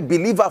have a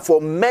believer for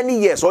many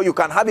years, or you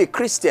can have a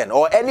Christian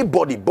or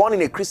anybody born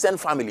in a Christian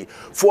family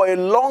for a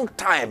long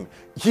time.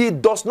 He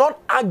does not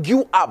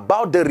argue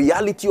about the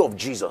reality of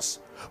Jesus,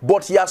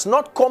 but he has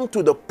not come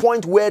to the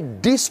point where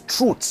these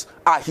truths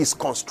are his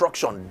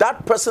construction.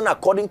 That person,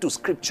 according to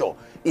Scripture,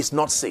 is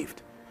not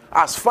saved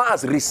as far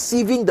as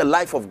receiving the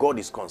life of God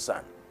is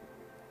concerned.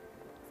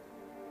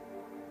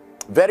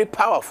 Very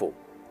powerful.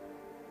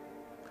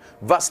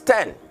 Verse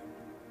 10,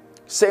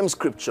 same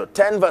scripture,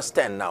 10 verse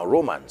 10 now,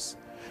 Romans.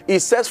 It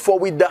says, for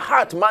with the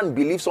heart man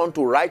believes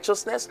unto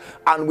righteousness,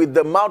 and with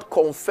the mouth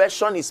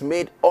confession is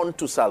made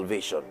unto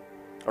salvation.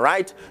 All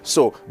right?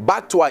 So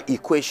back to our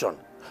equation.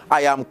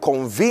 I am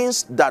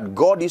convinced that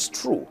God is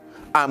true.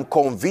 I'm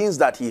convinced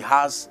that he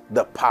has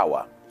the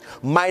power.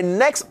 My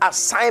next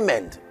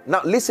assignment,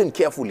 now listen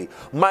carefully,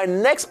 my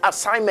next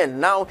assignment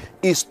now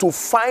is to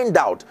find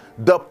out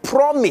the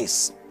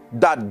promise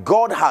that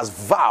God has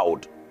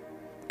vowed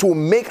to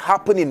make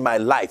happen in my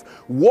life.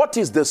 What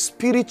is the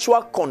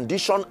spiritual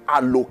condition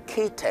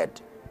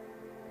allocated?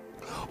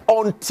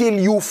 Until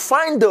you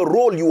find the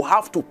role you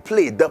have to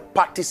play, the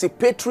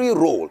participatory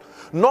role,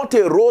 not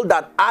a role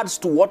that adds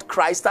to what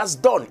Christ has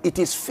done. It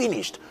is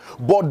finished.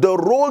 But the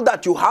role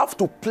that you have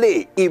to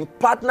play in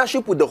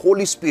partnership with the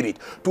Holy Spirit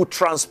to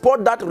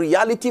transport that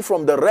reality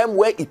from the realm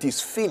where it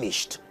is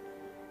finished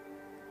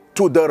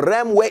to the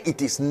realm where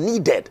it is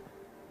needed,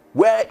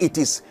 where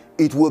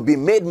it will be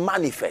made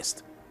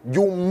manifest.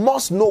 You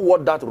must know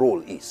what that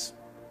role is.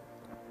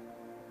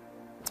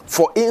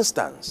 For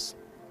instance,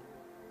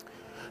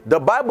 the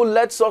Bible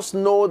lets us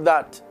know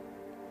that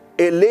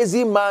a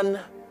lazy man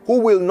who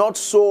will not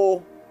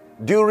sow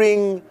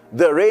during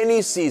the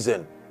rainy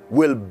season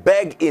will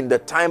beg in the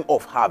time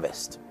of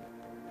harvest.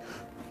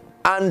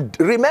 And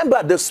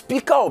remember, the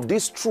speaker of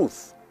this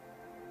truth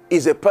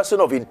is a person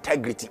of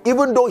integrity.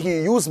 Even though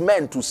he used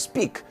men to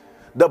speak,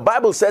 the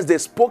Bible says they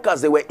spoke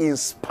as they were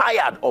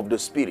inspired of the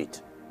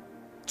Spirit.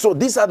 So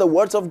these are the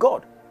words of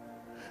God.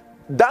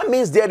 That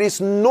means there is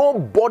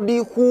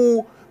nobody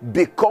who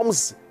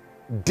becomes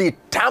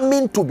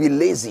determined to be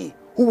lazy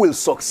who will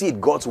succeed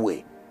God's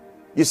way.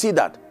 You see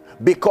that?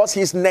 Because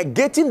he's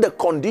negating the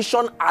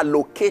condition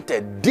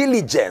allocated.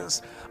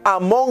 Diligence,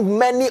 among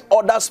many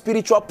other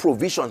spiritual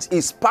provisions,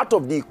 is part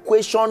of the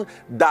equation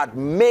that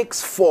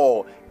makes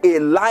for a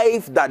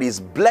life that is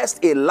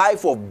blessed, a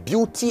life of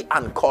beauty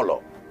and color.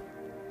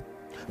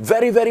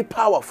 Very, very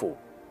powerful.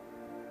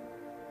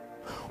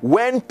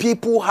 When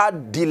people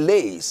had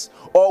delays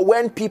or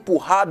when people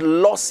had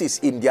losses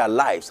in their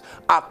lives,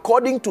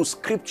 according to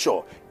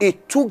scripture,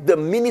 it took the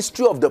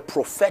ministry of the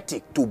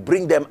prophetic to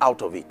bring them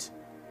out of it.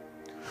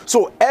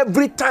 So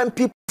every time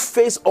people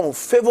face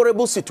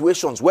unfavorable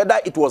situations, whether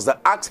it was the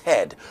axe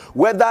head,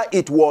 whether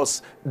it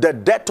was the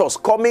debtors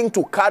coming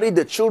to carry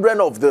the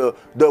children of the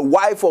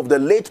wife of the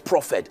late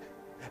prophet,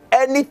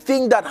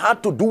 anything that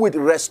had to do with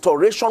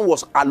restoration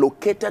was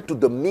allocated to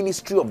the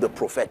ministry of the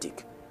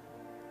prophetic.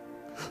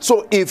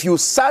 So if you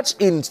search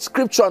in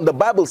scripture and the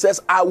Bible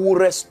says, I will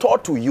restore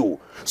to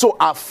you. So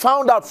I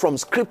found out from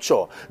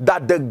scripture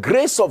that the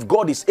grace of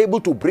God is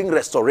able to bring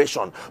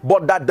restoration,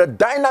 but that the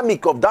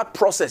dynamic of that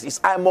process is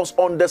I must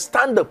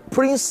understand the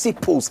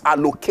principles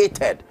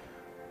allocated.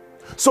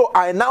 So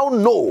I now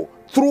know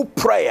through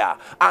prayer,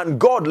 and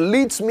God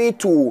leads me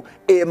to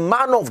a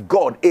man of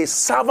God, a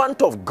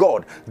servant of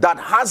God that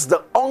has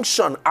the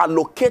unction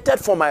allocated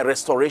for my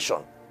restoration.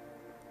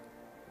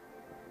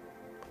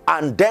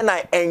 And then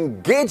I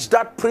engage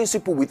that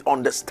principle with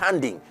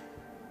understanding.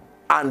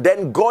 And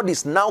then God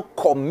is now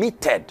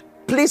committed.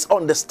 Please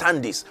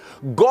understand this.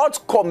 God's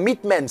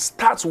commitment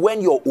starts when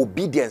your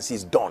obedience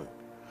is done.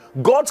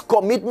 God's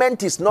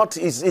commitment is not,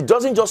 it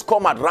doesn't just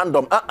come at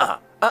random.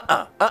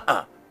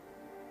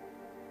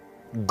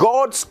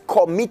 God's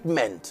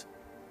commitment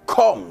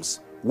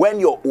comes when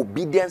your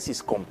obedience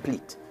is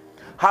complete.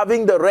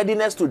 Having the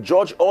readiness to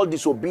judge all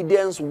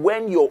disobedience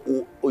when your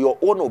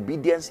own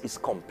obedience is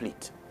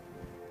complete.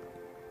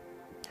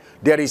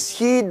 There is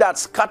he that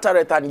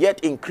scattereth and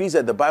yet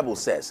increaseth, the Bible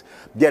says.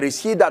 There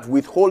is he that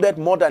withholdeth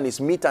more than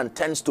is meet and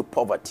tends to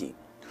poverty.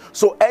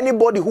 So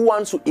anybody who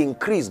wants to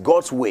increase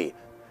God's way,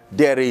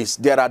 there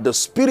are the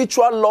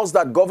spiritual laws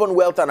that govern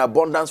wealth and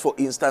abundance, for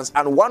instance,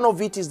 and one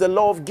of it is the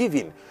law of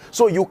giving.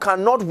 So you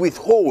cannot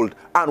withhold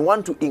and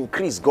want to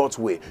increase God's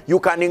way. You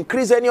can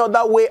increase any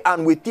other way,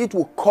 and with it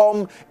will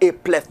come a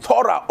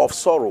plethora of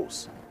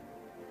sorrows.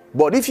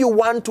 But if you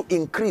want to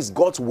increase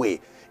God's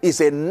way, it's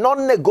a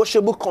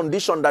non-negotiable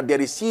condition that there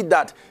is he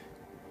that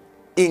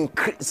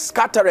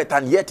scattereth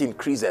and yet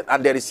increaseth,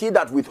 and there is he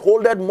that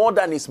withholdeth more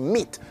than is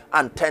meet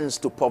and tends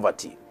to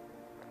poverty.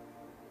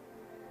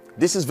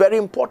 This is very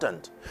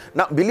important.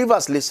 Now,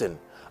 believers, listen.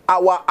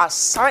 Our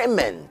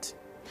assignment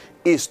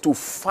is to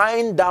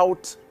find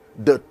out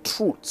the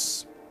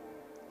truths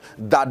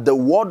that the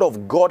Word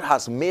of God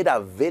has made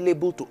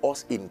available to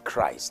us in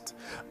Christ,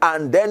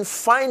 and then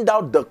find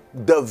out the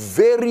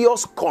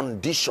various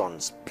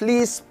conditions.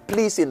 Please,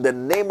 in the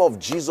name of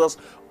Jesus,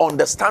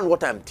 understand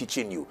what I'm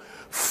teaching you.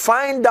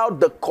 Find out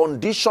the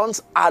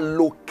conditions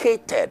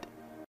allocated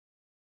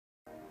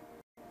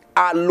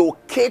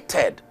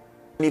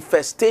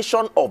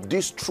manifestation of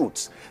these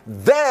truths.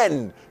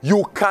 Then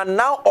you can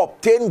now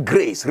obtain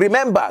grace.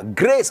 Remember,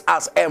 grace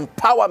as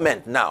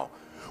empowerment now.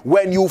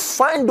 When you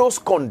find those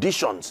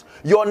conditions,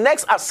 your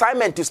next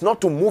assignment is not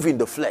to move in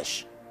the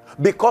flesh,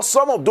 because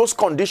some of those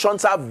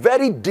conditions are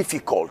very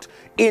difficult.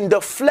 In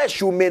the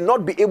flesh, you may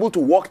not be able to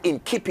walk in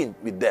keeping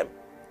with them.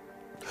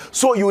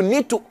 So you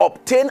need to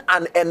obtain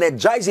an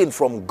energizing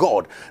from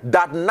God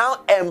that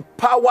now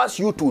empowers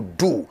you to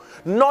do.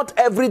 Not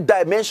every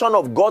dimension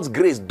of God's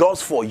grace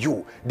does for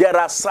you. There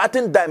are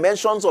certain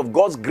dimensions of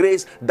God's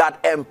grace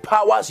that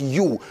empowers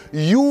you.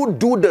 You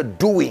do the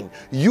doing.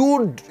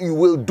 You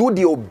will do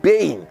the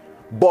obeying,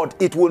 but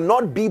it will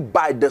not be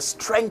by the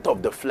strength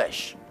of the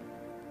flesh.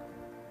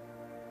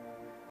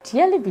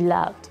 Dearly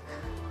beloved,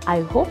 I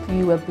hope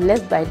you were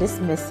blessed by this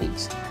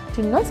message.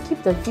 Do not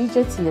keep the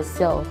video to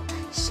yourself.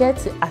 Share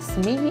to as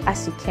many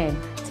as you can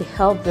to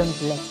help them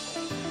bless.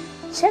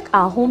 Check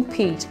our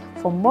homepage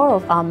for more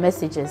of our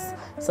messages.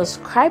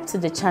 Subscribe to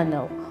the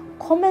channel,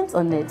 comment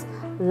on it,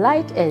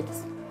 like it.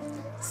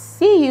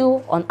 See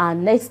you on our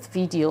next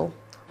video.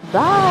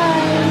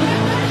 Bye.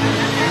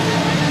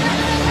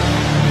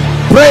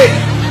 Pray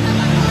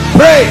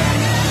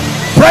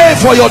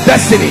for your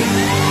destiny.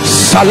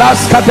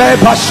 Salaskade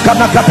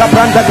bashkana kata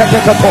branda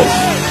katekatos.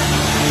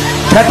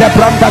 Kete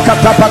branda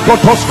kata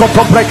pakotos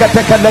koto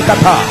brekete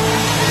kelekata.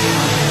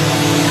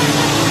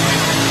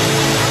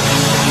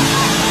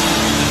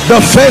 The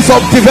phase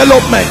of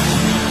development.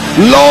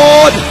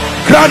 Lord,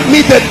 grant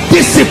me the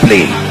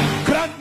discipline